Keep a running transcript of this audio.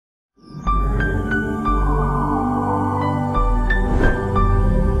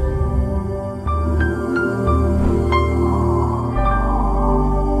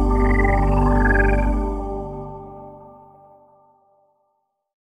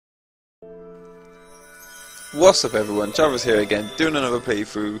What's up everyone, Chaver's here again, doing another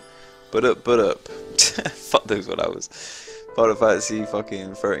playthrough, but up, fuck those what I was, Final Fantasy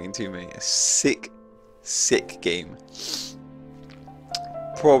fucking 13 to me, a sick game,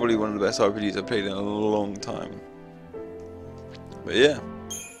 probably one of the best RPGs I've played in a long time, but yeah,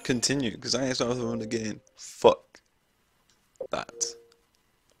 continue, because I ain't starting on the game, fuck that,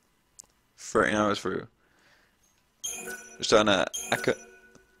 13 hours through, we're starting at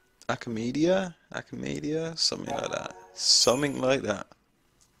Achamedia, something like that.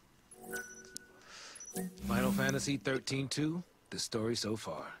 Final Fantasy 13-2, the story so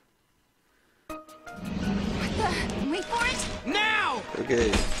far. Wait for it! Now!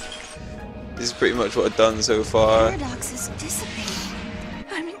 Okay, this is pretty much what I've done so far. Paradox is dissipating.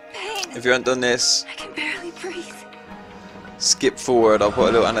 I'm in pain. If you haven't done this, I can barely breathe. skip forward. I'll put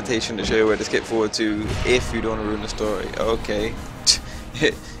a little annotation to show you where to skip forward to if you don't want to ruin the story. Okay.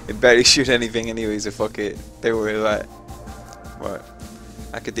 It barely shoot anything anyway, so fuck it. They were like, right.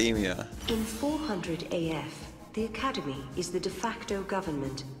 Academia. In 400 AF, the Academy is the de facto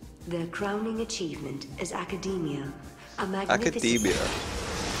government. Their crowning achievement is Academia, a magnificent... Academia.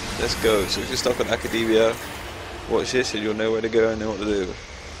 Let's go. So if you're stuck on Academia, watch this and you'll know where to go and know what to do.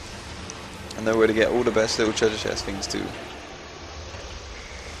 And know where to get all the best little treasure chest things too.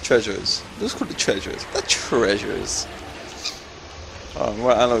 Treasures. Let's call it treasures. They're treasures. Oh,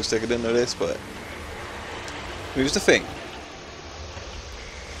 right, analog stick. I didn't know this, but here's the thing.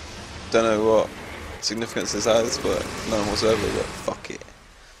 Don't know what significance this has, but none whatsoever. But fuck it.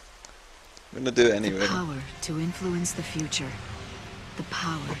 I'm gonna do it anyway. The power to influence the future. The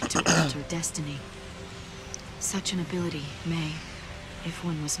power to alter destiny. Such an ability may, if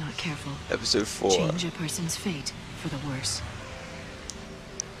one was not careful, Episode 4. change a person's fate for the worse.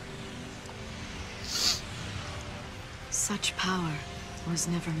 Such power was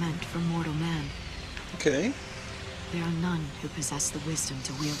never meant for mortal man. Okay. There are none who possess the wisdom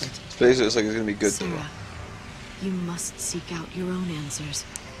to wield it. This place looks like it's gonna be good though. Sarah, you must seek out your own answers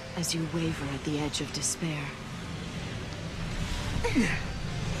as you waver at the edge of despair.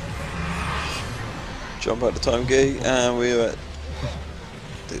 Jump out the time gate and we're at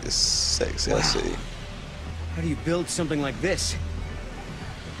this sexy city. How do you build something like this?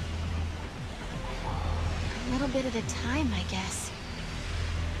 A little bit at a time, I guess.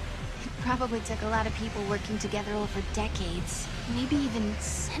 It probably took a lot of people working together over decades, maybe even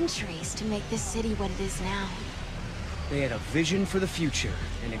centuries, to make this city what it is now. They had a vision for the future,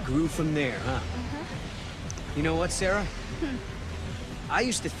 and it grew from there, huh? You know what, Sarah? I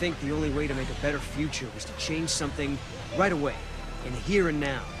used to think the only way to make a better future was to change something right away, in the here and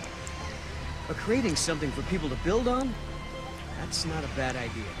now. But creating something for people to build on? That's not a bad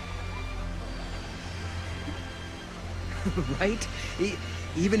idea. Right?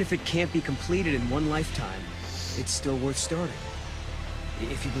 Even if it can't be completed in one lifetime, it's still worth starting.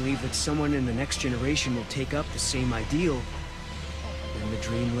 If you believe that someone in the next generation will take up the same ideal, then the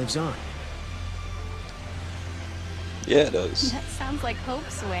dream lives on. Yeah, it does. That sounds like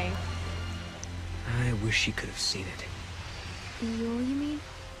Hope's way. I wish she could have seen it. Yule, you mean?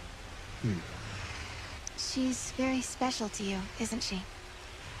 She's very special to you, isn't she?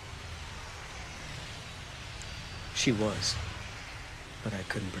 She was, but I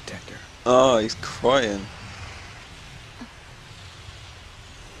couldn't protect her. Oh, he's crying.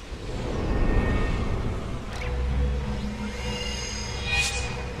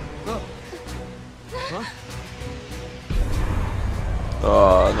 Oh. Huh?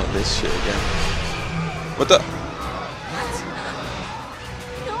 Oh, not this shit again. What the?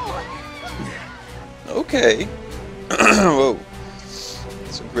 No! Okay. Whoa.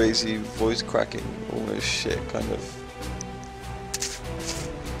 Some crazy voice cracking, almost shit, kind of.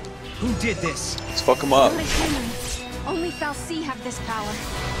 Who did this? Let's fuck him up. Not a human. Only Fal'Cie have this power.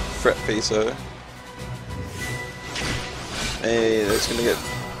 Fret facer. Hey, they're just gonna get.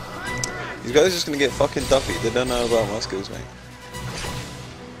 These guys are just gonna get fucking duffy. They don't know about my skills, mate.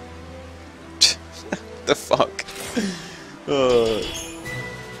 The fuck?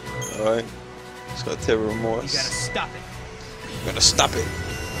 Alright. Just got terror remorse. You gotta stop it. I'm gonna stop it.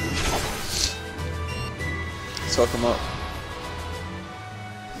 Let's fuck him up.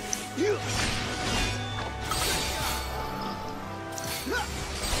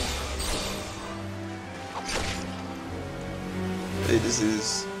 Hey, this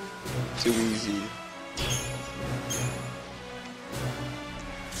is too easy.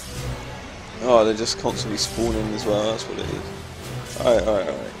 Oh, they're just constantly spawning as well, that's what it is.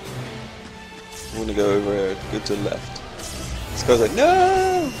 Alright. I'm gonna go over here, go to the left. This guy's like,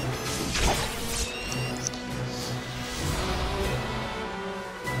 no!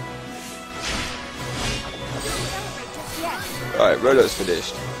 Alright, Rolo's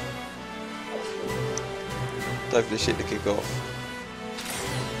finished. Time for this shit to kick off.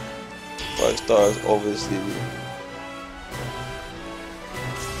 5 stars, obviously.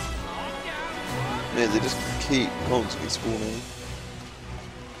 Man, they just keep constantly spawning.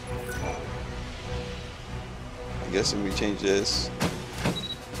 I'm guessing we change this.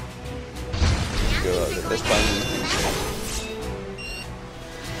 Let's find these things.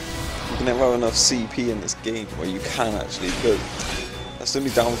 You can never have enough CP in this game where you can actually cook. That's the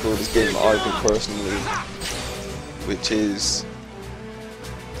only downfall of this game I think personally, which is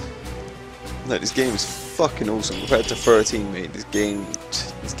no, this game is fucking awesome compared to 13, mate. This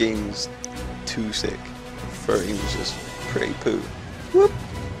game's too sick. 13 was just pretty poo. Whoop.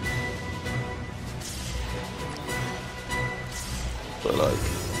 But like,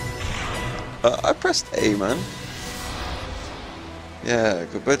 I pressed A, man. Yeah,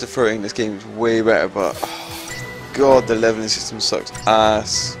 compared to 13, this game is way better. But oh, God, the leveling system sucks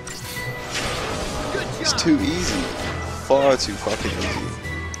ass. It's too easy, far too fucking easy.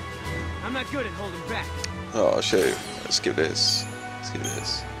 I'm not good at holding back. Oh, I'll show you. Let's skip this. Skip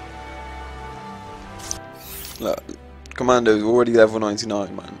this. Look, Commando's already level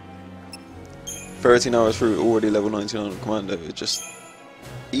 99, man. 13 hours through, already level 99 on Commando. It's just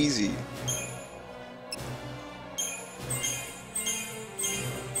easy.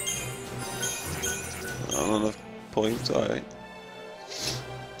 Not enough points, alright.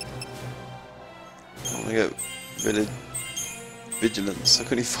 I'm gonna get vigilance. I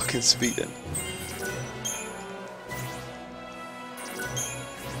couldn't even fucking speak then.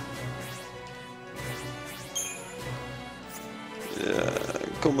 Yeah,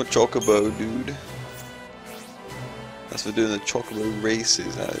 come a chocobo, dude. That's for doing the chocobo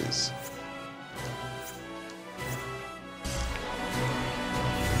races, that is.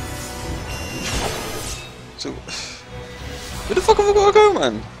 So, where the fuck have I gotta go,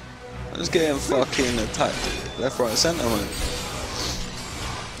 man? I'm just getting fucking attacked left, right, centre, man.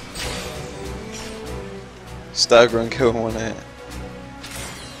 Stagger and kill in one hit.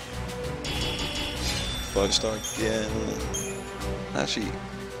 5-star again. Actually,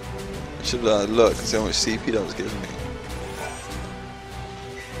 I should have had a look and see how much CP that was giving me.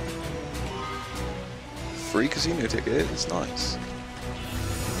 Free casino ticket, it's nice.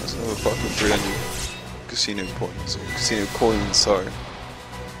 That's another fucking 300 casino points, or casino coins, sorry.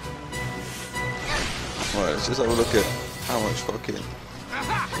 Right, let's just have a look at how much fucking...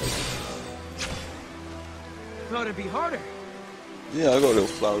 Thought it'd be harder. Yeah, I got little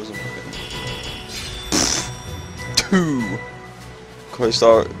flowers on my thing. 2!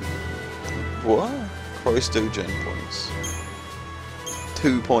 Crystal... What? Crystal gen points.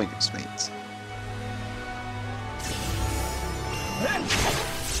 2 points, mate.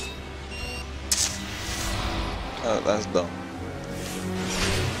 Oh, that's dumb.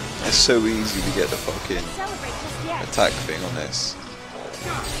 It's so easy to get the fucking attack thing on this.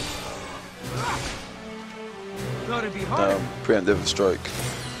 Thought it'd be harder. Preemptive strike.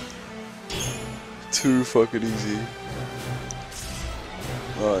 Too fucking easy.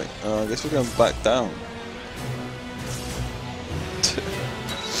 Right, I guess we're going back down.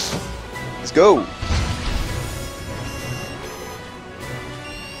 Let's go!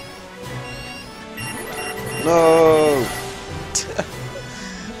 No!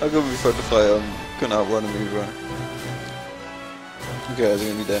 I could be fun to fight, couldn't outrun him either. Okay, I was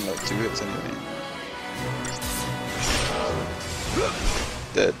gonna be dead in like 2 hits anyway.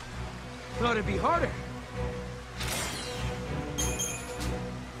 Dead. Thought it'd be harder.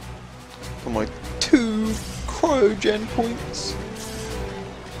 For my 2 cryogen points.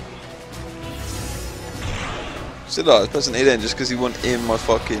 Still, I was pressing A then just because he wasn't in my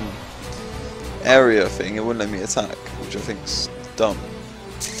fucking area thing. It wouldn't let me attack, which I think's dumb.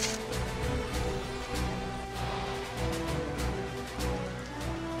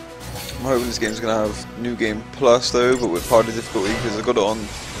 I'm hoping this game's gonna have New Game Plus though, but with harder difficulty because I got it on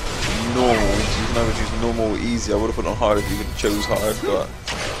normal. So you can either choose normal or easy. I would have put it on hard if you could have chose hard, but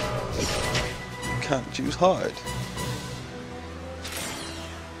you can't choose hard.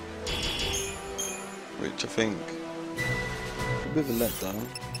 Which I think is a bit of a letdown.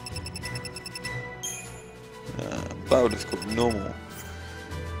 Battle difficulty normal.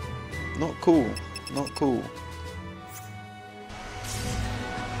 Not cool. Not cool.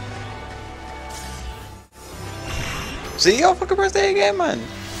 See, I fucking pressed A again, man.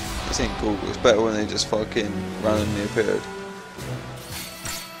 This ain't cool. It's better when they just fucking randomly appeared.